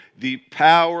the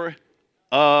power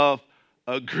of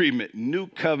agreement. New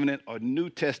covenant or New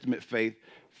Testament faith,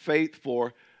 faith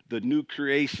for the new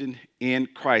creation in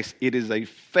Christ. It is a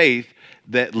faith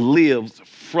that lives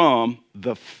from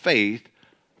the faith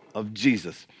of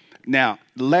Jesus. Now,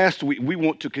 last week, we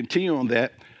want to continue on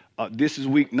that. This is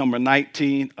week number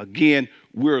 19. Again,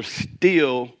 we're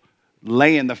still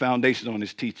laying the foundation on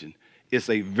this teaching. It's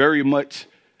a very much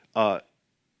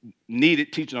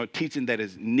needed teaching, or teaching that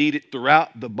is needed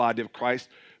throughout the body of Christ,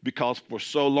 because for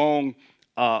so long,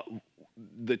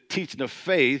 the teaching of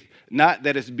faith, not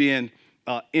that it's been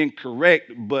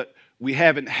incorrect, but we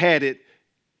haven't had it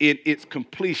in its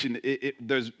completion.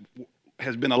 There's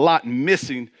has been a lot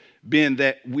missing, being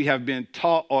that we have been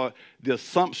taught, or the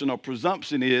assumption or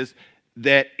presumption is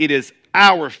that it is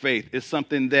our faith. It's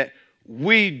something that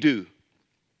we do.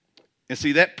 And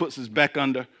see, that puts us back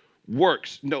under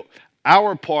works. No,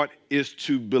 our part is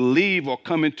to believe or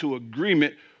come into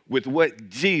agreement with what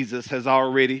Jesus has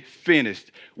already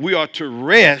finished. We are to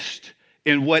rest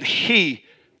in what he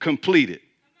completed.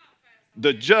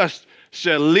 The just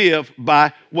shall live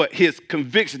by what? His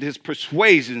conviction, his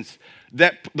persuasions,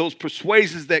 that those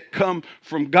persuasions that come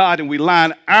from God, and we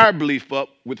line our belief up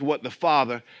with what the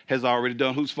Father has already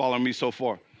done. Who's following me so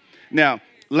far? Now,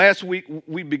 last week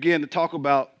we began to talk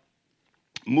about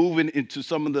moving into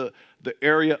some of the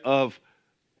area of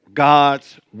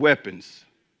God's weapons.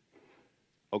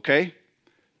 Okay?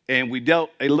 And we dealt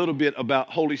a little bit about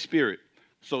Holy Spirit.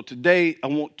 So today I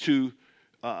want to,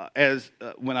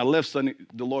 when I left Sunday,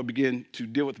 the Lord began to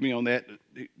deal with me on that,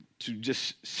 to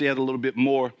just shed a little bit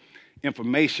more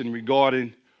information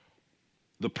regarding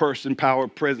the person, power,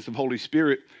 presence of Holy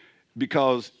Spirit,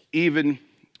 because even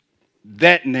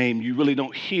that name you really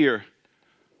don't hear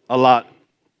a lot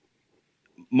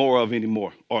more of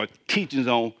anymore, or teachings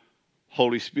on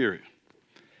Holy Spirit.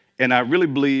 And I really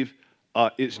believe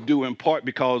it's due in part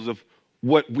because of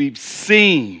what we've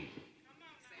seen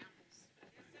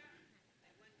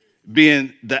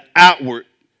being the outward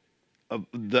of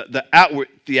the outward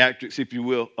theatrics, if you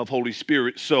will, of Holy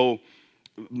Spirit. So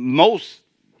most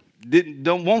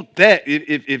don't want that.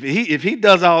 If he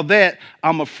does all that,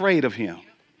 I'm afraid of him.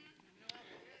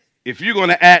 If you're going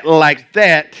to act like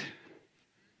that,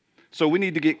 so we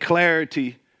need to get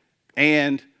clarity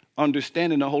and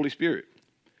understanding of the Holy Spirit.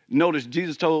 Notice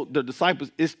Jesus told the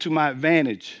disciples, it's to my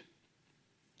advantage,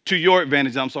 to your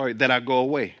advantage, that I go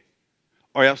away,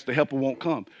 or else the helper won't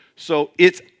come. So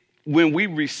it's when we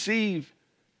receive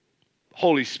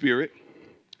Holy Spirit,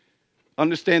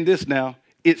 understand this now,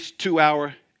 it's to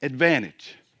our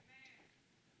advantage.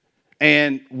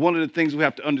 And one of the things we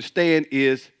have to understand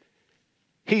is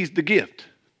he's the gift.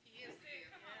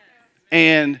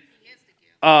 And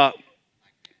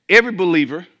every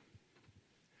believer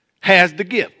has the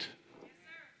gift.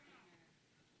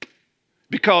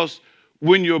 Because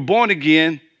when you're born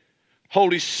again,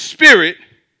 Holy Spirit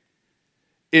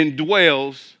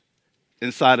indwells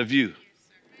inside of you.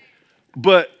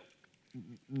 But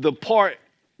the part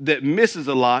that misses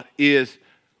a lot is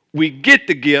we get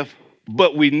the gift,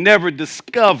 but we never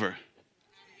discover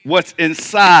what's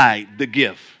inside the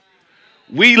gift.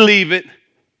 We leave it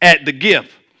at the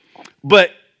gift.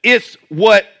 But it's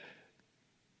what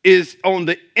is on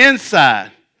the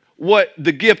inside, what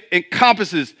the gift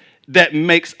encompasses, that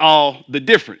makes all the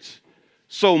difference.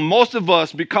 So most of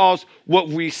us, because what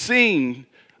we've seen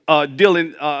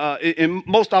dealing, and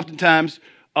most oftentimes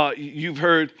you've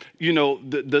heard,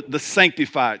 the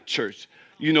sanctified church,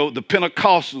 the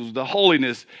Pentecostals, the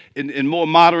holiness, and more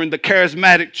modern, the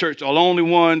charismatic church are the only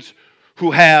ones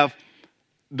who have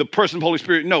the person of Holy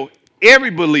Spirit. No, every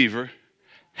believer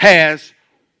has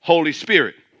Holy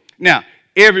Spirit. Now,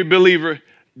 every believer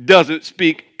doesn't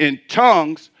speak in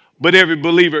tongues, but every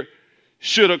believer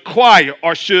should acquire,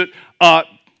 or should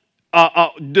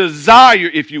desire,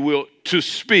 if you will, to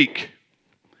speak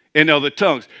in other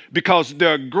tongues, because there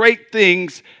are great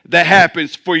things that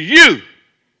happens for you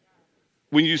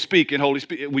when you speak in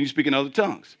when you speak in other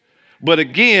tongues. But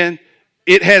again,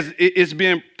 it's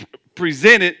being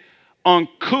presented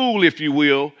uncool, if you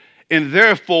will, and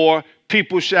therefore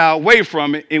people shy away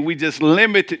from it, and we just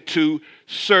limit it to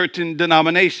certain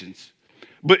denominations.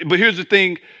 But here's the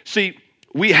thing. See,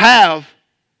 we have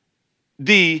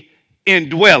the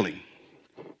indwelling,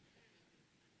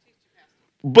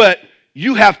 but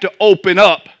you have to open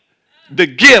up the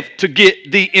gift to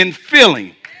get the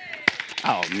infilling.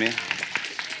 Oh, man.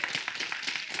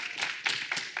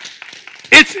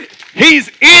 He's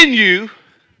in you.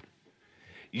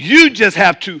 You just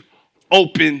have to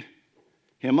open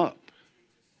him up.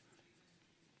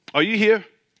 Are you here?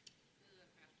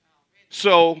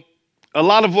 So a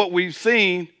lot of what we've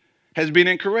seen has been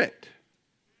incorrect.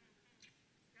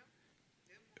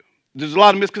 There's a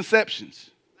lot of misconceptions.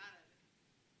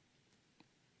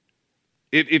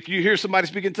 If you hear somebody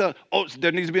speaking in tongues, oh,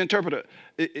 there needs to be an interpreter.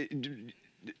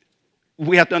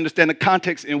 We have to understand the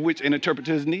context in which an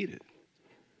interpreter is needed.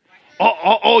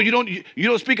 You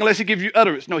don't speak unless he gives you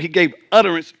utterance. No, he gave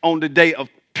utterance on the day of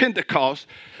Pentecost.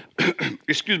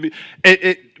 Excuse me.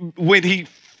 When he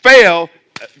fell,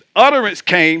 utterance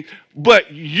came,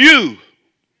 but you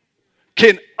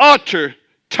can utter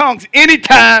tongues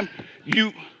anytime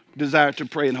you desire to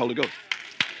pray in the Holy Ghost.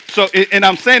 So, and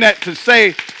I'm saying that to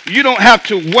say you don't have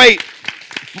to wait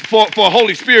for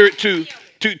Holy Spirit to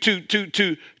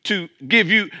give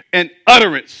you an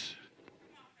utterance.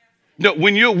 No,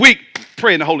 when you're weak,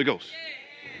 pray in the Holy Ghost.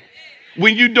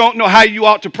 When you don't know how you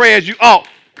ought to pray as you ought,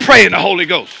 pray in the Holy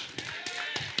Ghost.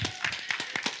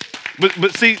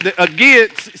 But see,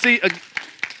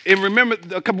 and remember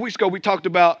a couple weeks ago we talked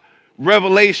about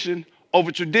revelation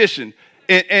over tradition.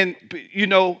 And you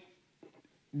know,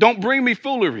 don't bring me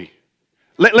foolery.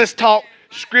 Let's talk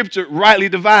scripture rightly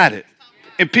divided.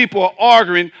 And people are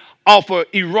arguing off of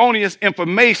erroneous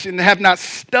information and have not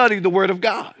studied the word of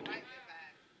God.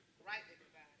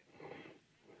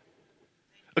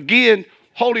 Again,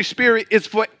 Holy Spirit is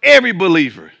for every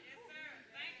believer.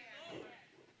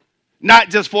 Not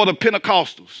just for the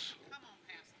Pentecostals.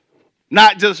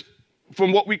 Not just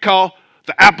from what we call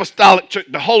the Apostolic Church,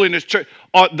 the Holiness Church,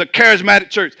 or the Charismatic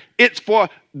Church. It's for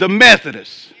the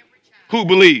Methodist who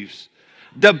believes,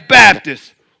 the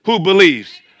Baptist who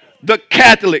believes, the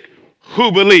Catholic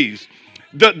who believes,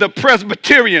 the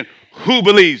Presbyterian who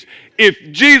believes. If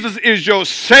Jesus is your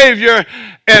Savior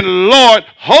and Lord,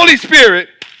 Holy Spirit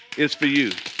is for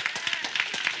you.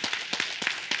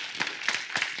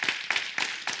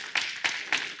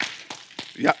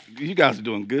 Yeah, you guys are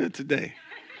doing good today.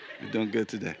 You're doing good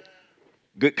today.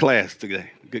 Good class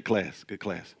today. Good class. Good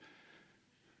class.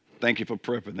 Thank you for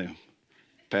prepping them,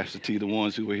 Pastor T, the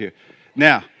ones who were here.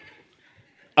 Now,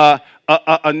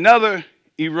 another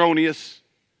erroneous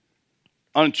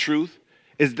untruth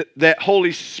is that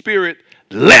Holy Spirit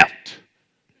left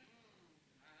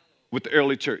with the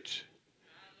early church.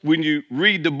 When you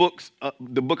read the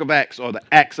book of Acts, or the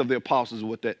Acts of the Apostles, is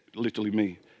what that literally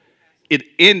means. It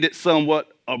ended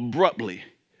somewhat abruptly.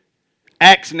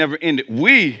 Acts never ended.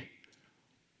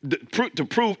 To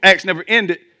prove Acts never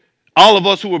ended, all of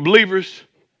us who were believers,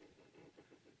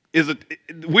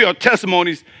 we are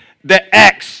testimonies that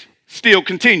Acts still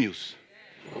continues.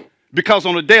 Because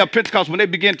on the day of Pentecost, when they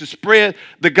began to spread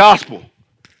the gospel,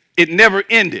 it never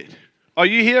ended. Are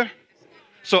you here?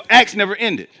 So Acts never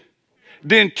ended.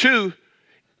 Then two,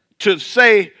 to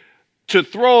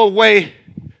throw away.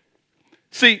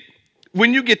 See,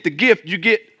 when you get the gift, you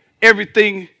get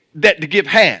everything that the gift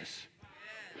has.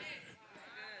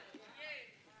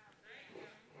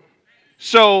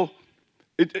 So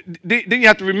then you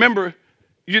have to remember,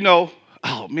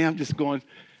 oh man, I'm just going.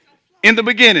 In the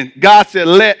beginning, God said,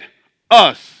 let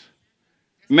us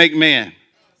make man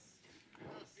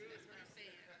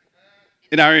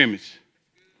in our image.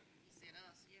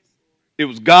 It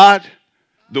was God,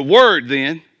 the Word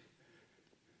then,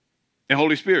 and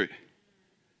Holy Spirit.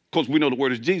 Of course, we know the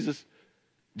Word is Jesus.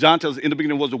 John tells us in the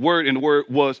beginning was the Word, and the Word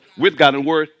was with God, and the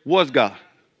Word was God.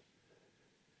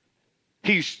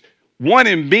 He's one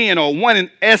in being, or one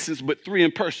in essence, but three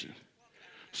in person.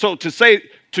 So to say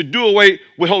to do away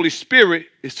with Holy Spirit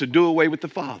is to do away with the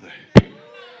Father.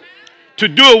 To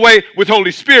do away with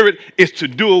Holy Spirit is to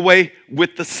do away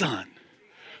with the Son.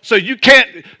 So you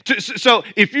can't. So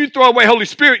if you throw away Holy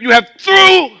Spirit, you have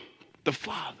threw the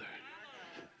Father.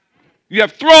 You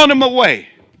have thrown him away.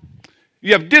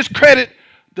 You have discredited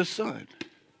the Son.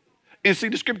 And see,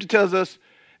 the scripture tells us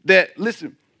that,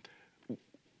 listen,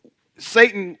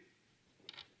 Satan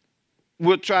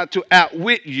will try to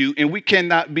outwit you, and we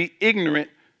cannot be ignorant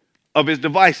of his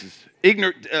devices.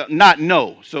 Ignorant, not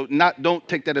know. So don't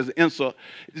take that as an insult.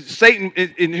 Satan,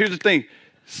 and here's the thing,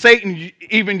 Satan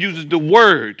even uses the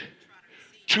word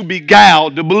to beguile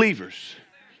the believers.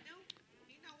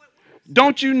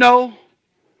 Don't you know,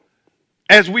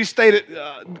 as we stated,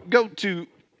 go to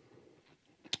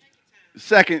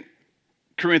 2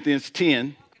 Corinthians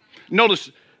 10. Notice,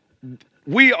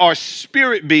 we are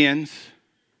spirit beings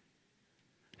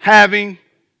having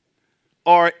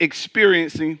or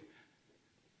experiencing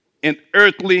an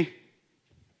earthly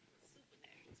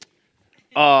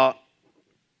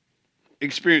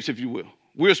experience, if you will.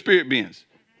 We're spirit beings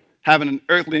having an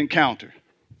earthly encounter.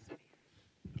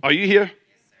 Are you here?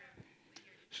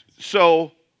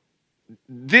 So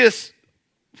this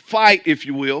fight, if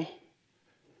you will,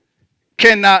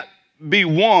 cannot be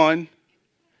won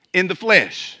in the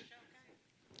flesh.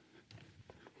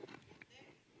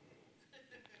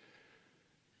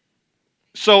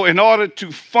 So in order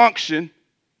to function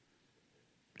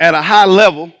at a high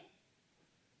level,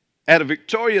 at a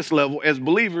victorious level as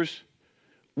believers,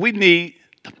 we need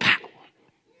the power.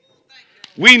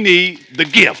 We need the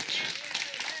gift.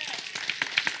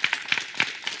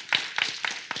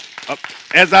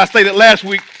 As I stated last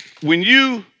week, when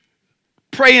you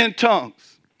pray in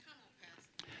tongues,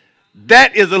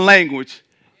 that is a language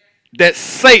that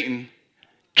Satan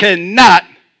cannot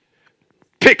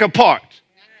pick apart.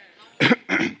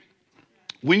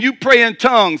 When you pray in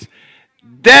tongues,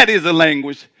 that is a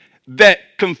language that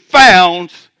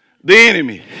confounds the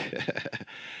enemy.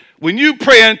 When you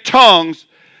pray in tongues,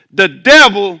 the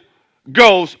devil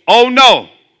goes, oh no.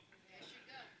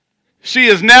 She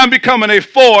is now becoming a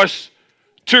force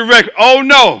to record. Oh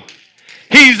no.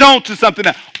 He's on to something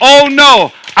now. Oh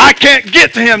no. I can't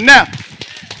get to him now.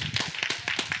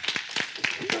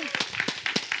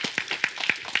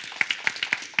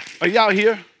 Are y'all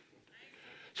here?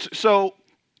 So,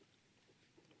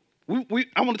 I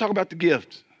want to talk about the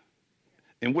gift.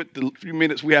 And with the few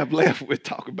minutes we have left, we'll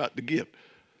talk about the gift.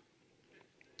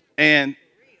 And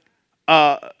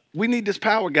we need this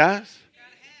power, guys.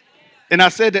 And I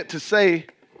said that to say,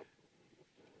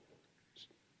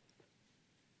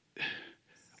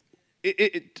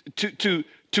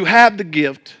 to have the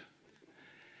gift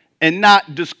and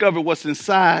not discover what's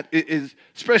inside is,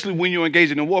 especially when you're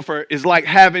engaging in warfare, is like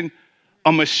having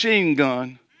a machine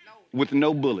gun with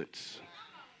no bullets.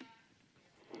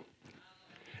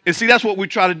 And see, that's what we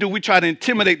try to do. We try to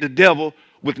intimidate the devil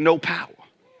with no power.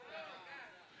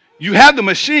 You have the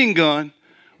machine gun,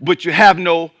 but you have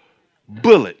no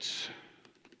bullets.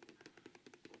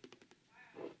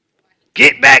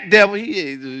 Get back, devil. He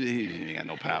ain't got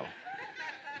no power.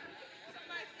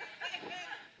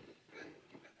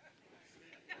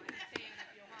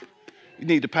 You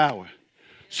need the power.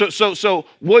 So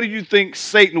what do you think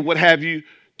Satan would have you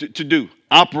to do?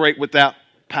 Operate without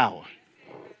power.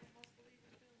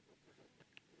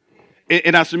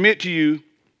 And I submit to you,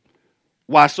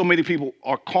 why so many people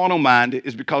are carnal-minded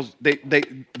is because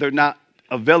they're not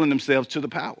availing themselves to the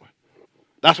power.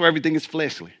 That's why everything is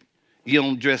fleshly. You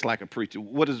don't dress like a preacher.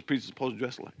 What is a preacher supposed to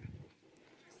dress like?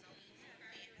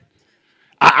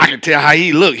 I can tell how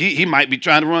he look. He might be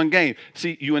trying to run game.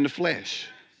 See, you in the flesh.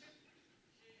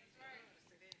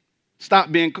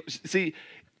 Stop being, see,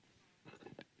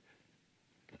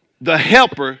 the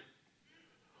helper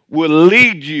will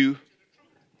lead you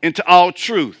into all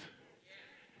truth.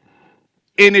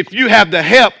 And if you have the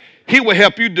help, he will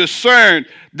help you discern,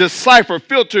 decipher,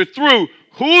 filter through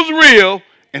who's real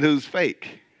and who's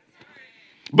fake.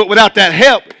 But without that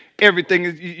help, everything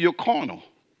is, you're carnal.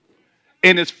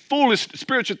 And it's foolish,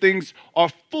 spiritual things are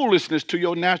foolishness to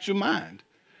your natural mind.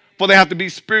 For they have to be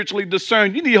spiritually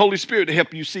discerned. You need the Holy Spirit to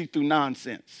help you see through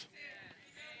nonsense.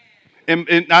 And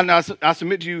I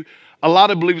submit to you, a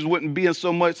lot of believers wouldn't be in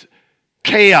so much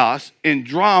chaos and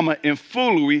drama and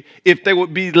foolery if they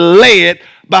would be led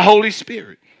by Holy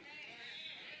Spirit.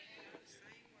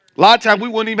 A lot of times we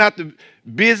wouldn't even have to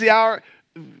busy our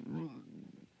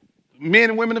men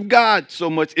and women of God so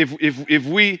much if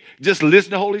we just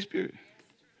listen to Holy Spirit.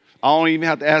 I don't even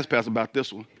have to ask Pastor about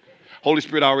this one. Holy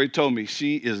Spirit already told me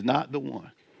she is not the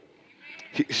one.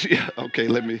 Okay,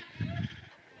 let me,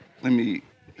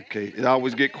 okay. It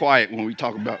always get quiet when we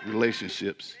talk about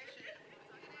relationships.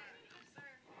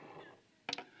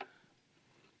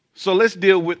 So let's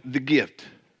deal with the gift.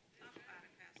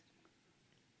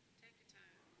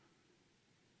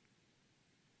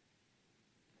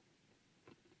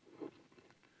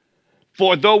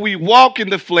 For though we walk in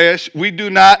the flesh, we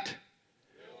do not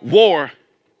war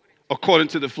according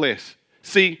to the flesh.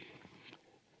 See,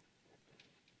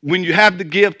 when you have the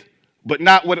gift, but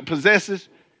not what it possesses,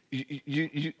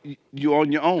 you're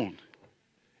on your own.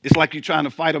 It's like you're trying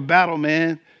to fight a battle,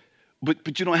 man,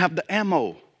 but you don't have the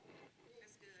ammo.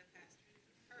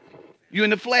 You're in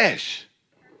the flesh.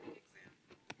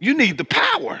 You need the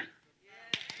power.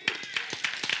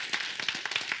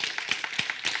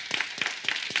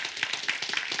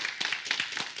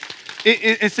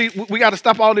 And see, we got to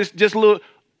stop all this just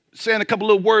saying a couple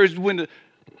little words when the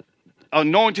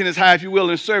anointing is high, if you will,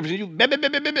 in service. And you,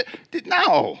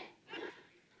 no.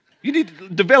 You need to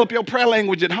develop your prayer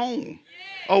language at home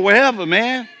or wherever,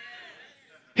 man.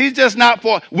 He's just not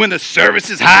for when the service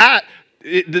is high.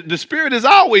 The Spirit is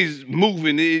always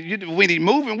moving. When he's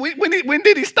moving, when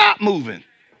did he stop moving?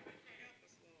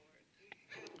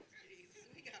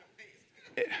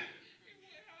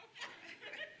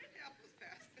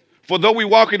 For though we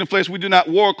walk in the flesh, we do not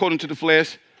war according to the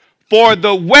flesh. For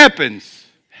the weapons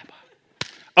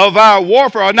of our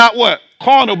warfare are not what?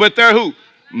 Carnal, but they're who?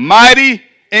 Mighty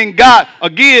in God.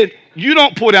 Again, You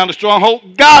don't pull down the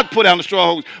stronghold. God pull down the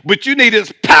strongholds. But you need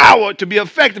his power to be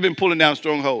effective in pulling down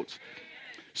strongholds.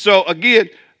 So again,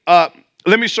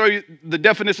 let me show you the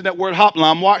definition of that word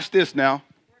hotline. Watch this now.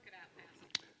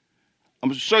 I'm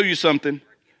going to show you something.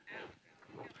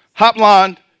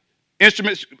 Hotline,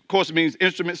 instruments, of course it means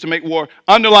instruments to make war,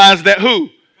 underlines that who?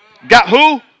 Got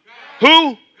who?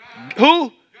 Who?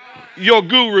 Who? Your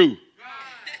guru.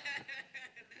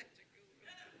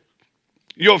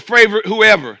 Your favorite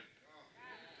whoever.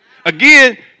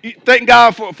 Again, thank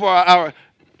God for our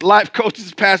life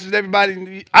coaches, pastors,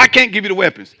 everybody. I can't give you the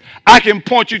weapons. I can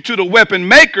point you to the weapon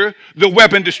maker, the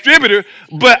weapon distributor,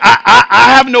 but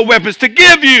I have no weapons to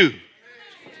give you.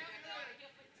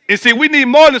 And see, we need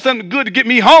more than something good to get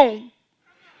me home.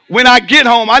 When I get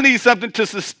home, I need something to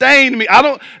sustain me. I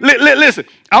don't, listen,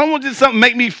 I don't want just something to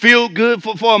make me feel good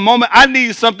for a moment. I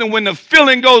need something when the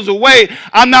feeling goes away,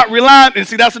 I'm not relying. And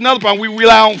see, that's another problem. We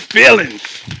rely on feelings.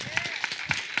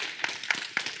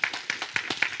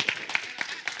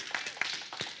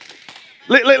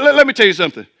 Let me tell you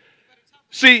something.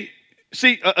 See,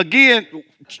 again,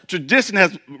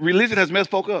 religion has messed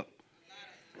folk up.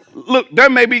 Look, there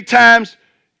may be times,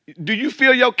 do you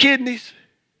feel your kidneys?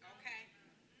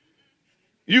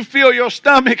 You feel your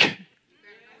stomach?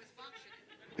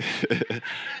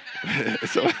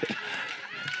 So,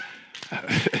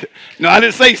 no, I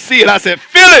didn't say see it. I said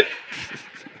feel it.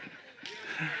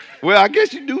 Well, I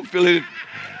guess you do feel it,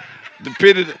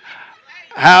 depending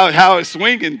how it's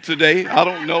swinging today. I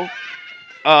don't know.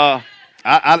 I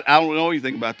don't know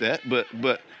anything about that.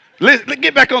 But let's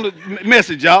get back on the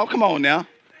message, y'all. Come on now.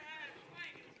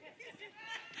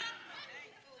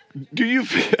 Do you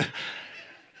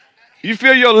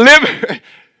feel your liver?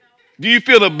 Do you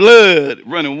feel the blood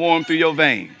running warm through your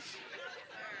veins?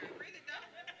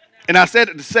 And I said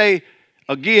it to say,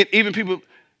 again, even people,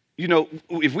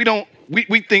 if we don't,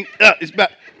 we think it's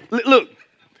about, look,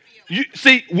 you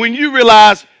see, when you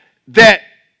realize that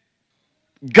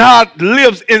God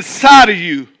lives inside of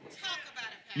you,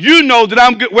 you know that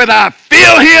I'm good, whether I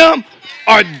feel him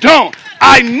or don't,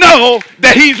 I know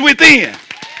that he's within.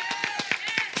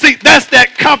 See, that's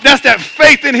that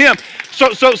faith in him.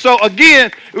 So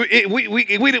again,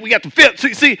 we got to feel.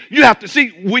 See, you have to see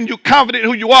when you're confident in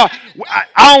who you are.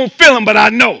 I don't feel him, but I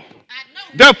know.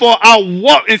 Therefore, I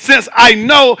walk, and since I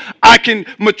know, I can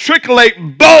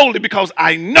matriculate boldly because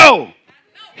I know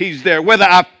he's there, whether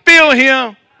I feel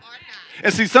him.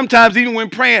 And see, sometimes even when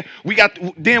praying,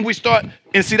 then we start,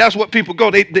 and see, that's what people go.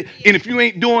 And if you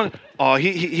ain't doing,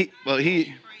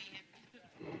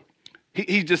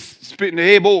 he's just spitting the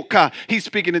head, car. He's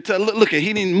speaking in tongues. Look at,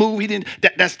 he didn't move. He didn't.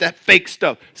 That's that fake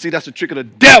stuff. See, that's a trick of the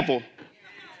devil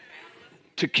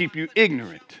to keep you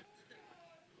ignorant.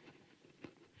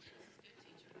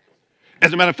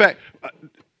 As a matter of fact,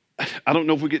 I don't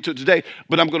know if we get to it today,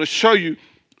 but I'm going to show you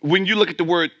when you look at the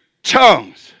word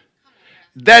tongues,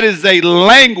 that is a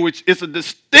language. It's a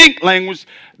distinct language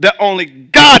that only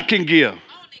God can give.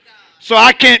 So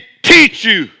I can't teach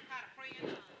you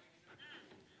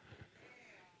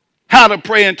how to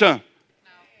pray in tongues.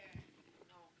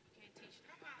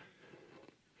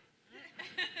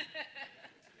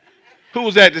 Who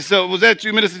was that? So was that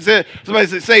you, minister? Said somebody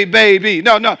said, "Say baby."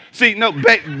 No. See, no,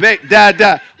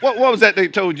 die. What was that they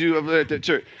told you over there at that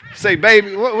church? Say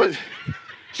baby. What was?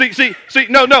 See.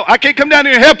 No. I can't come down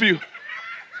here and help you.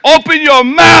 Open your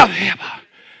mouth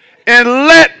and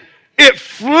let it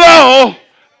flow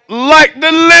like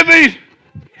the living.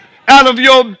 Out of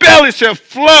your belly shall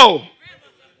flow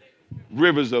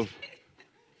rivers of.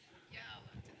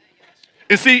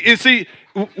 And see,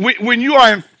 when you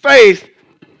are in faith,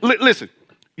 listen.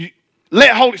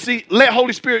 Let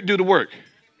Holy Spirit do the work.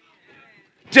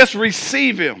 Just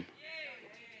receive him.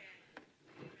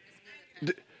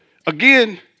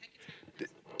 Again,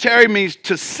 tarry means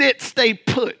to sit, stay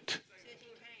put.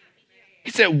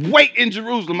 He said, wait in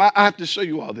Jerusalem. I have to show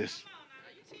you all this.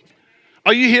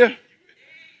 Are you here?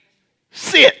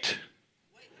 Sit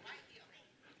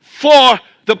for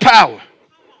the power.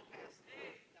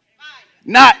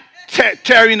 Not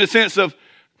tarry in the sense of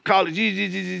call it.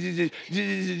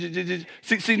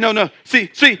 See, no.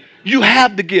 See, you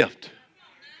have the gift.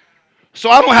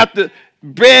 So I don't have to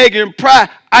beg and pry.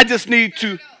 I just need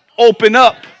to open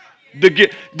up the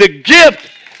gift. The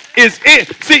gift is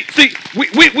it. See,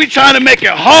 we trying to make it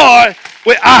hard.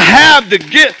 Well, I have the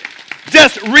gift.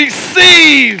 Just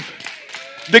receive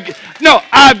the gift. No,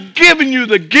 I've given you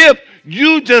the gift.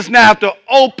 You just now have to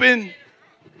open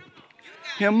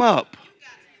him up.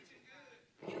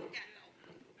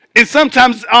 And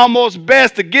sometimes it's almost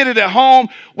best to get it at home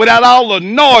without all the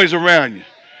noise around you.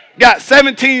 Got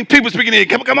 17 people speaking in.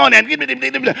 Come on now.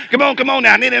 Come on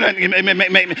now.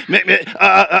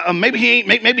 Maybe he ain't.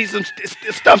 Maybe some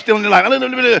stuff still in the life.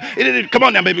 Come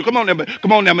on now, baby. Come on now, baby.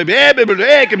 Come on now, baby.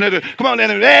 Come on now,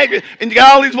 baby. And you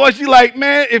got all these voices. You like,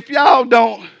 man, if y'all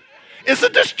don't, it's a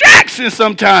distraction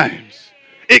sometimes.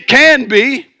 It can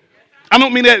be. I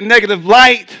don't mean that in negative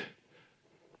light.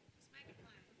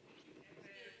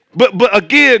 But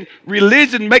again,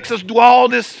 religion makes us do all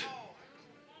this.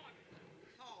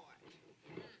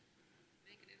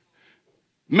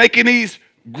 Making these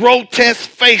grotesque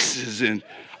faces and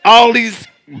all these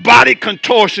body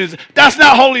contortions. That's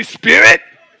not Holy Spirit.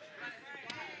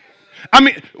 I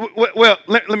mean, well,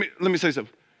 let me say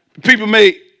something. People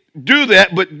may do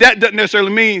that, but that doesn't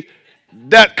necessarily mean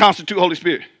that constitutes Holy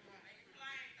Spirit.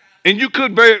 And you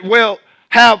could very well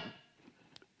have,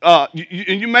 and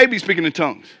you may be speaking in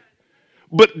tongues.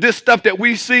 But this stuff that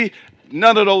we see,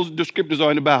 none of those descriptors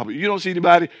are in the Bible. You don't see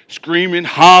anybody screaming,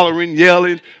 hollering,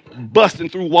 yelling, busting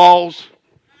through walls.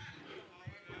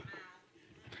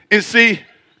 And see,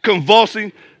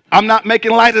 convulsing. I'm not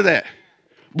making light of that.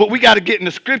 But we got to get in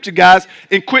the scripture, guys,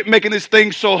 and quit making this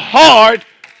thing so hard.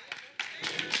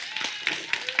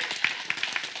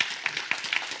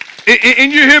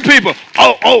 And you hear people,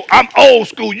 oh, I'm old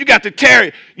school. You got to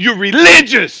tarry. You're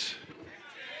religious.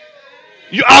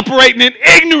 You're operating in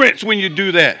ignorance when you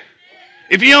do that.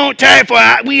 If you don't tarry for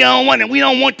it, we don't want it. We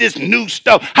don't want this new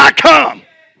stuff. How come?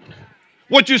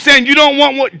 What you're saying, you don't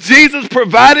want what Jesus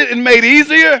provided and made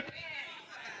easier?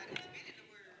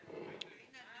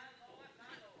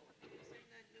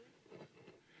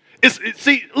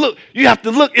 See, look, you have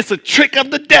to look. It's a trick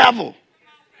of the devil.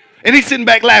 And he's sitting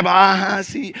back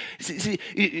laughing. See,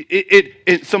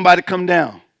 somebody come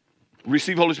down.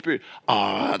 Receive Holy Spirit. He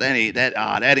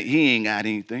ain't got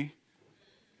anything.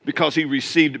 Because he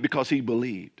received it because he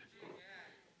believed.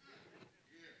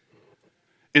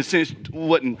 And since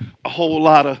wasn't a whole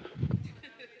lot of,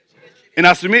 and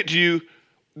I submit to you,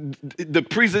 the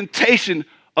presentation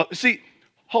of, see,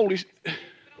 Holy,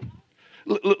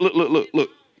 look.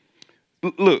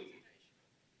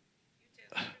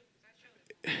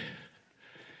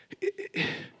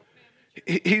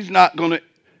 He's not going to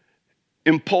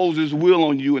impose his will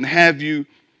on you and have you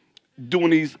doing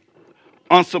these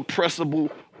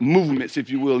unsuppressible movements, if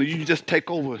you will, and you just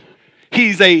take over.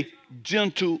 He's a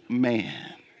gentle man.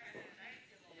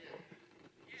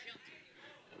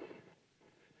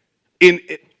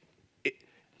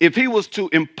 If he was to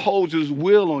impose his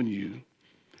will on you,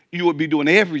 you would be doing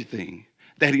everything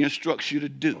that he instructs you to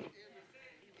do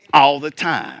all the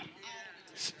time.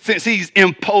 Since he's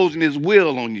imposing his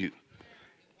will on you,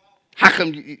 how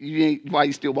come you ain't? Why are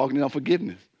you still walking in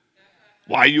unforgiveness?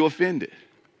 Why are you offended?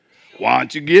 Why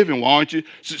aren't you giving? Why aren't you?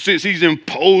 Since he's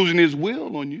imposing his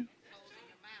will on you,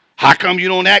 how come you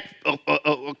don't act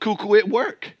a cuckoo at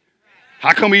work?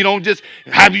 How come you don't just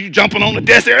have you jumping on the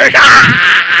desk?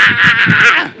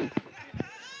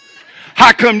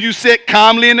 How come you sit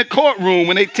calmly in the courtroom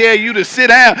when they tell you to sit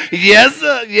down? Yes,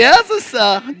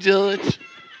 sir, Judge.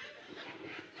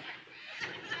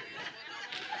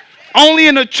 Only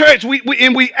in the church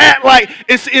we act like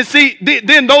and see.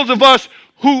 Then those of us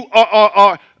who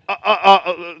are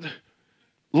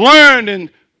learned and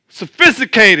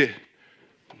sophisticated,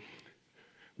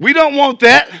 we don't want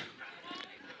that.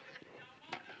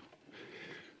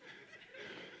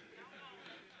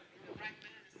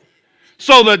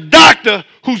 So the doctor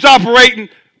who's operating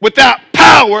without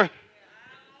power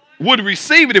would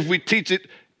receive it if we teach it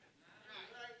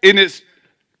in its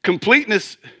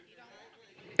completeness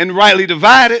and rightly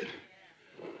divide it,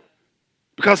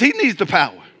 because he needs the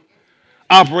power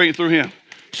operating through him.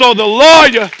 So the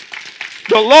lawyer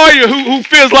who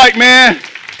feels like, man,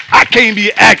 I can't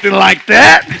be acting like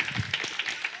that.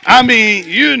 I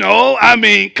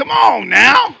mean, come on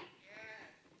now.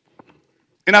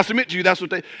 And I submit to you, that's what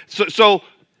they. So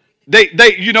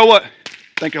they. You know what?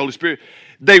 Thank you, Holy Spirit.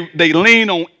 They lean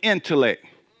on intellect,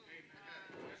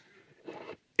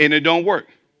 and it don't work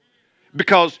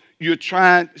because you're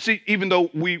trying. See, even though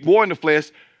we war in the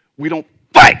flesh, we don't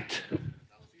fight the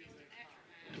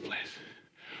flesh.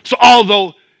 So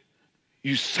although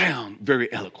you sound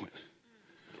very eloquent,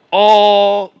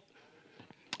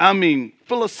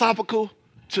 philosophical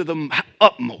to the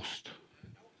utmost,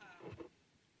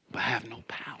 but have no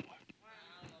power.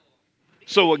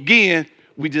 So again,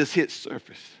 we just hit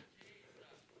surface.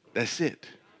 That's it.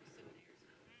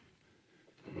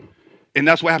 And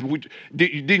that's what happened.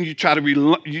 Didn't you try to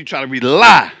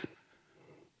rely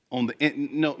on the?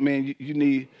 No, man. You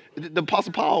need the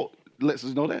Apostle Paul lets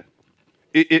us know that.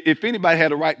 If anybody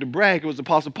had a right to brag, it was the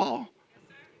Apostle Paul.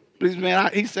 But man,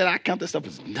 he said, I count that stuff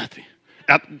as nothing.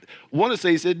 I want to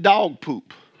say he said dog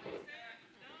poop.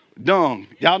 Dung.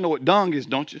 Y'all know what dung is,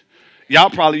 don't you? Y'all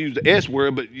probably use the S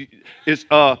word, but it's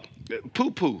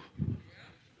poo-poo.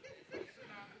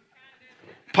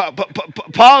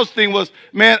 Paul's thing was,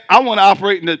 man, I want to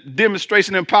operate in the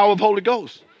demonstration and power of Holy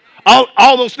Ghost.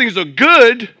 All those things are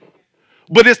good,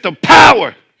 but it's the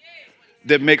power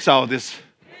that makes all this.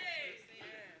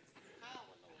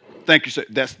 Thank you, sir.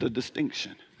 That's the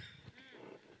distinction.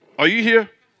 Are you here?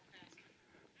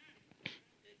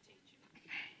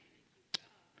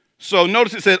 So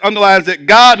notice it says, underlies that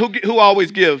God, who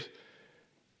always gives,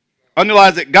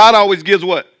 underlies that God always gives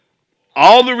what?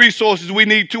 All the resources we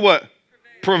need to what?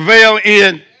 Prevail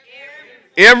in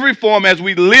every form as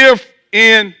we live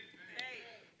in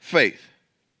faith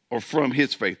or from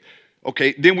his faith.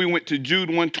 Okay, then we went to Jude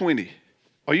 1:20.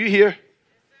 Are you here?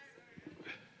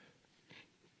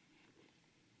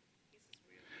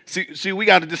 See, we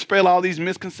got to dispel all these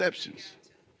misconceptions.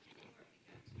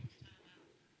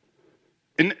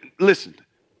 And listen,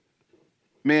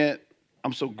 man,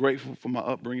 I'm so grateful for my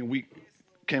upbringing. We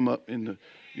came up in the,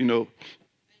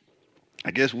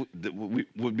 I guess we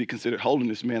would be considered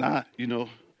holiness, man. I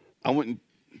wouldn't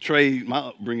trade my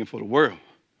upbringing for the world.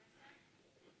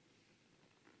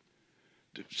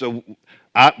 So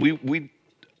we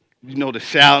the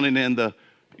shouting and the,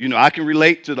 I can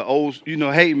relate to the old,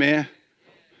 hey man,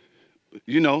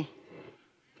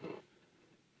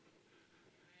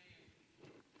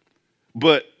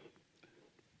 but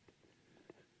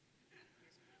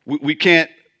we can't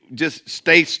just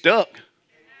stay stuck.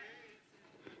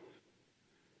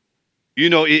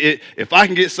 If I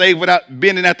can get saved without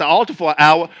being at the altar for an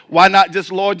hour, why not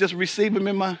just, Lord, just receive him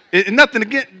in my... nothing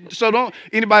again. So don't,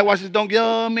 anybody watch this, don't get,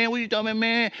 oh, man, what you talking about,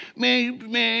 man?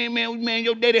 Man,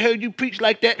 your daddy heard you preach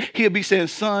like that. He'll be saying,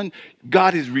 son,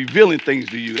 God is revealing things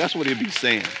to you. That's what he'll be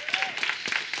saying.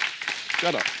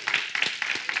 Shut up.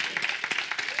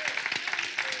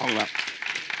 Hold on.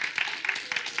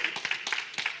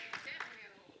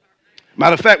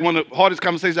 Matter of fact, one of the hardest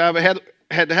conversations I ever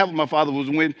had to have with my father was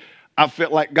when I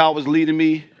felt like God was leading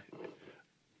me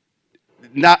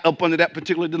not up under that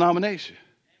particular denomination.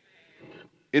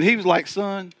 And he was like,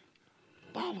 son,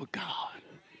 follow God.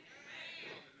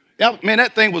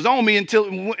 That thing was on me until,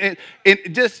 and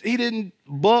just, he didn't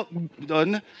buck,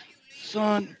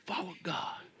 son, follow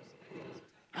God.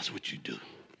 That's what you do.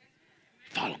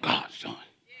 Follow God, son.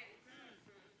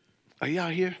 Are y'all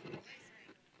here?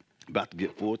 About to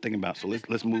get forward thinking about, so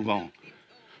let's move on.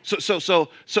 So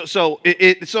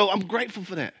I'm grateful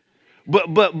for that.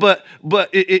 But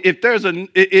if there's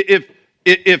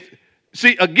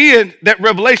see again, that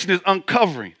revelation is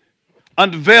uncovering,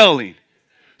 unveiling.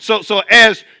 So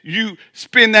as you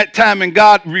spend that time and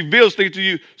God reveals things to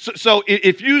you, so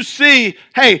if you see,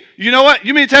 hey, you know what?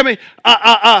 You mean to tell me?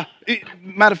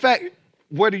 Matter of fact,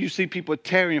 where do you see people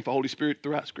tarrying for Holy Spirit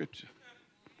throughout Scripture?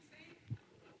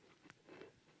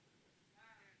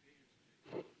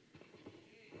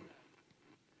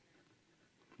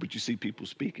 But you see people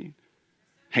speaking.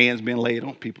 Hands being laid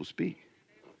on, people speak.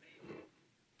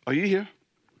 Are you here?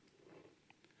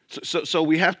 So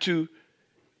we got to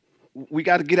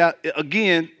get out,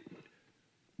 again,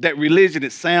 that religion,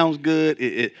 it sounds good.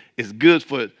 It's good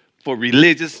for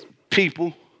religious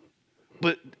people.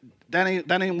 But that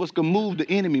ain't what's going to move the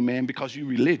enemy, man, because you're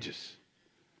religious.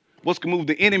 What's going to move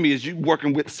the enemy is you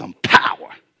working with some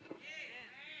power.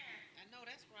 I know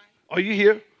that's right. Are you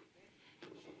here?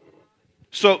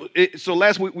 So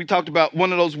last week we talked about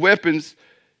one of those weapons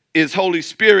is Holy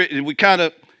Spirit, and we kind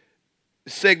of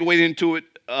segued into it,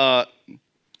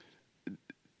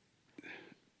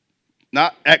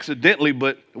 not accidentally,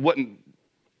 but it wasn't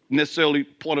necessarily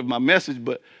part of my message,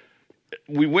 but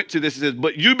we went to this. It says,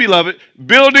 but you, beloved,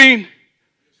 building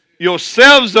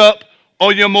yourselves up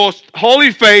on your most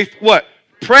holy faith, what?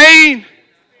 Praying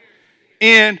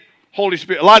in Holy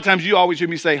Spirit. A lot of times you always hear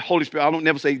me say Holy Spirit. I don't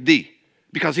never say the.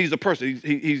 Because he's a person.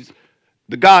 He's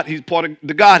the God. He's part of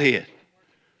the Godhead.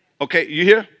 Okay, you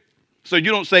hear? So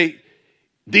you don't say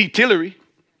the Tillery.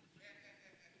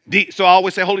 So I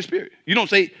always say Holy Spirit. You don't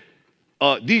say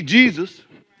the Jesus,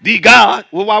 the God.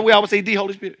 Well, why we always say the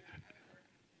Holy Spirit?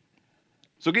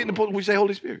 So get in the point we say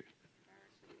Holy Spirit.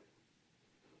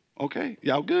 Okay,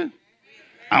 y'all good?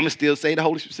 I'm going to still say the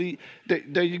Holy Spirit. See,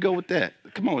 there you go with that.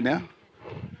 Come on now.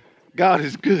 God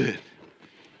is good.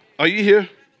 Are you here?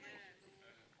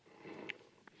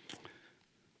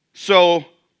 So,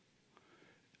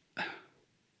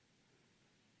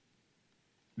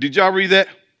 did y'all read that?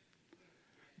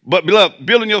 But beloved,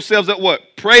 building yourselves up what?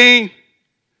 Praying.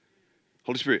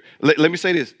 Holy Spirit. Let me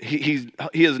say this. He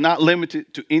is not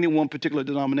limited to any one particular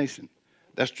denomination.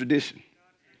 That's tradition.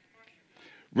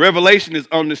 Revelation is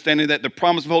understanding that the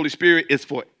promise of Holy Spirit is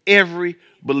for every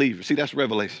believer. See, that's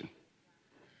revelation.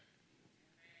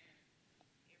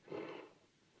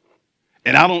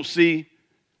 And I don't see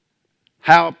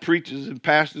how preachers and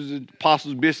pastors and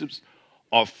apostles, bishops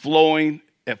are flowing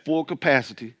at full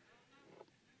capacity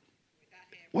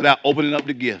without opening up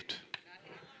the gift.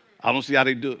 I don't see how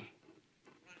they do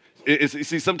it.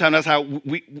 See, sometimes that's how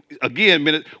we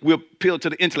appeal to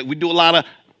the intellect. We do a lot of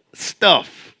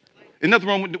stuff. And nothing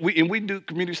wrong with we do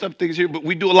community stuff things here, but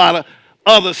we do a lot of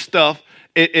other stuff.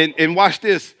 And watch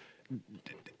this.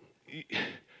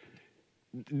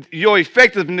 Your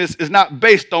effectiveness is not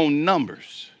based on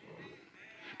numbers.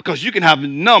 Because you can have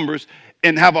numbers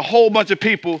and have a whole bunch of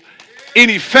people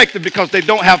ineffective because they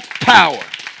don't have power.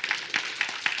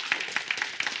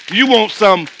 You want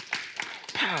some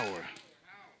power.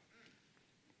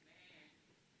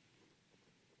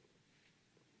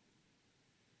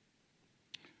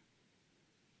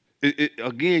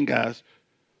 Again, guys,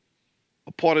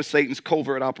 a part of Satan's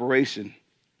covert operation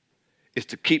is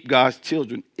to keep God's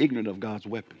children ignorant of God's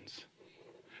weapons.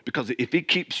 Because if he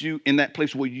keeps you in that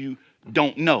place where you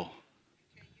don't know,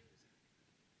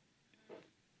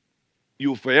 you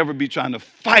will forever be trying to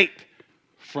fight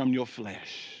from your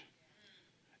flesh.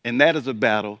 And that is a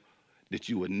battle that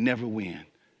you will never win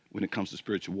when it comes to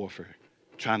spiritual warfare,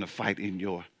 trying to fight in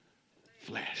your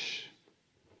flesh.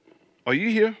 Are you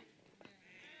here?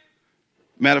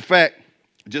 Matter of fact,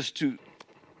 just to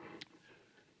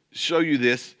show you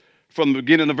this, from the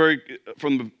beginning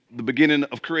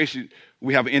of creation,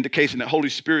 we have an indication that Holy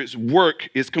Spirit's work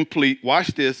is complete. Watch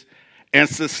this, and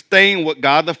sustain what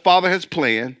God the Father has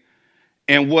planned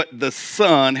and what the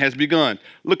Son has begun.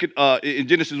 Look at in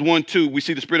Genesis 1:2, we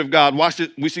see the Spirit of God. Watch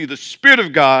it. We see the Spirit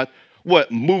of God,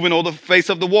 moving over the face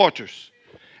of the waters.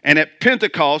 And at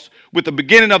Pentecost, with the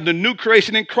beginning of the new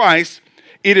creation in Christ,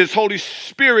 it is Holy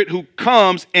Spirit who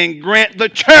comes and grant the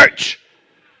church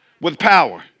with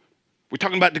power. We're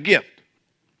talking about the gift.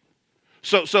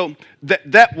 So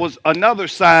that was another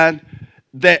sign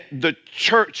that the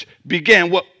church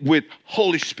began with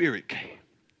Holy Spirit came.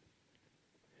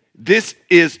 This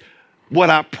is what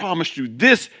I promised you.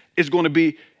 This is going to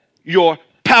be your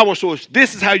power source.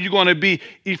 This is how you're going to be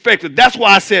effective. That's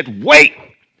why I said wait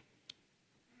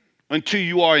until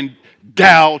you are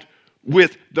endowed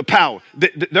with the power.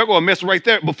 They're going to mess right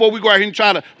there. Before we go out here and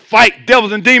try to fight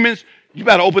devils and demons, you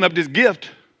better open up this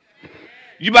gift.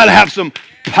 You better have some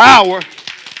power.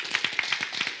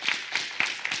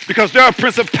 Because there are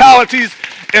principalities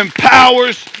and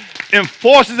powers and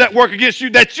forces that work against you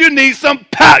that you need some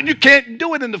power. You can't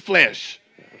do it in the flesh.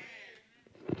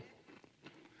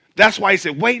 That's why he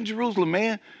said, wait in Jerusalem,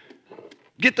 man.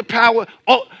 Get the power.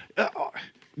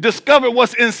 Discover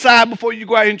what's inside before you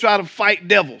go out here and try to fight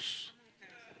devils.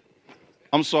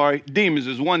 I'm sorry, demons.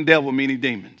 There's one devil, many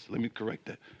demons. Let me correct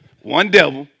that. One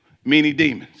devil, many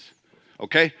demons.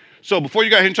 Okay? So before you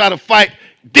go out here and try to fight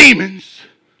demons,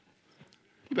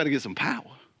 you better get some power.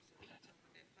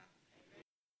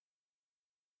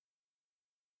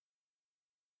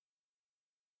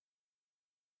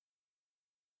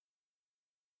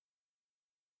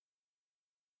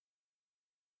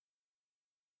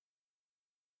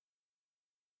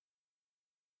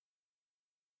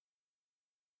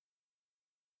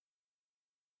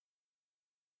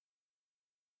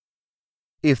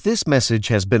 If this message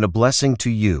has been a blessing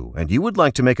to you and you would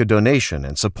like to make a donation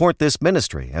and support this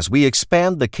ministry as we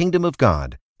expand the kingdom of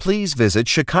God, please visit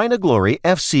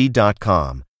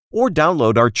ShekinahGloryFC.com or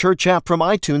download our church app from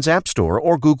iTunes App Store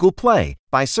or Google Play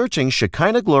by searching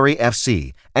Shekinah Glory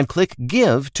FC and click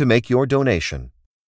Give to make your donation.